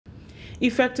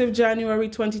Effective January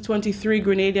 2023,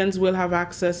 Grenadians will have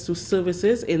access to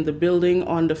services in the building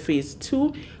under Phase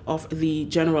 2 of the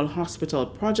General Hospital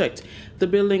project. The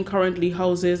building currently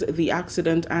houses the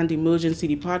Accident and Emergency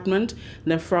Department,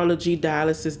 Nephrology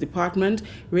Dialysis Department,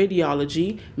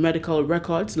 Radiology, Medical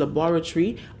Records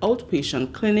Laboratory,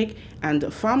 Outpatient Clinic,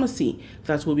 and Pharmacy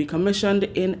that will be commissioned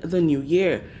in the new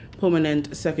year.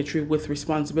 Permanent Secretary with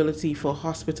responsibility for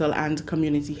hospital and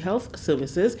community health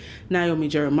services, Naomi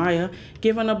Jeremiah,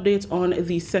 gave an update on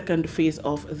the second phase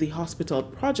of the hospital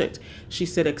project. She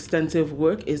said extensive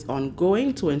work is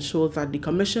ongoing to ensure that the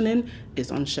commissioning is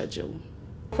on schedule.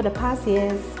 For the past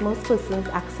years, most persons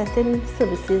accessing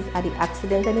services at the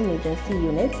Accident and Emergency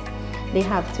Unit, they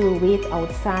have to wait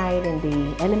outside in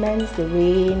the elements, the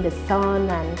rain, the sun,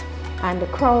 and the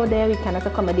crowd there. We cannot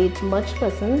accommodate much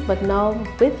persons, but now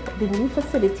with the new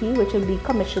facility, which will be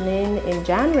commissioning in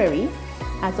January,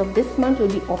 as of this month we'll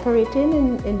be operating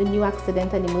in the new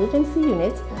Accident and Emergency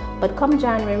Unit, but come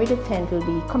January the 10th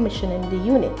we'll be commissioning the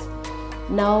unit.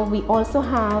 Now we also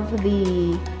have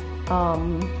the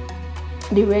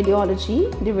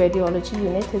radiology. The radiology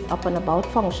unit is up and about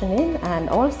functioning, and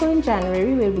also in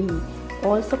January we'll be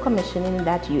also commissioning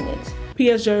that unit.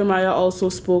 PS Jeremiah also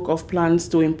spoke of plans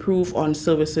to improve on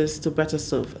services to better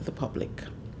serve the public.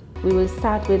 We will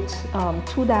start with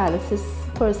 2 dialysis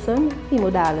person,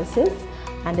 hemodialysis,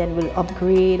 and then we'll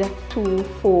upgrade to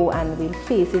 4, and we'll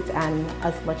face it, and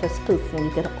as much as person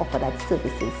we can offer that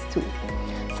services too.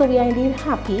 So we are indeed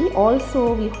happy.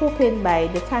 Also, we're hoping by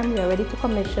the time we are ready to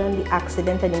commission the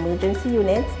Accident and Emergency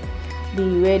Unit, the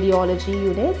Radiology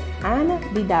Unit, and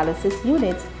the Dialysis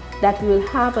Unit, that we will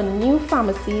have a new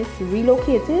pharmacies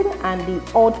relocated, and the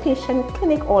outpatient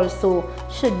clinic also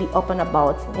should be up and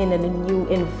about in a new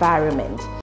environment.